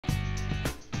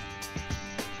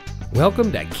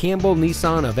Welcome to Campbell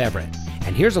Nissan of Everett,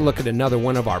 and here's a look at another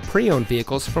one of our pre-owned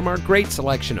vehicles from our great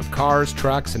selection of cars,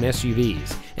 trucks, and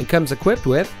SUVs, and comes equipped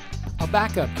with a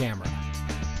backup camera,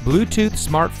 Bluetooth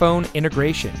smartphone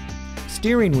integration,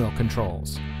 steering wheel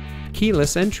controls,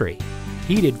 keyless entry,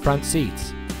 heated front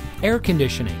seats, air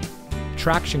conditioning,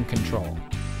 traction control,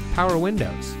 power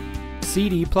windows,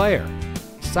 CD player,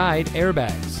 side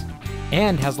airbags,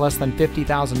 and has less than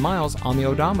 50,000 miles on the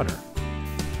odometer.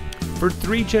 For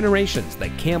 3 generations, the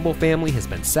Campbell family has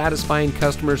been satisfying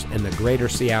customers in the greater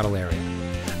Seattle area.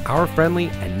 Our friendly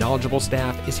and knowledgeable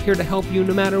staff is here to help you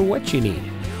no matter what you need.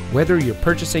 Whether you're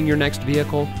purchasing your next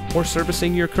vehicle or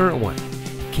servicing your current one,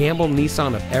 Campbell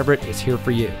Nissan of Everett is here for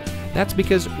you. That's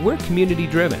because we're community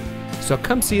driven. So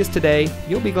come see us today,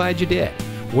 you'll be glad you did.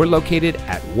 We're located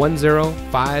at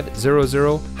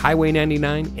 10500 Highway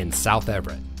 99 in South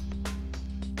Everett.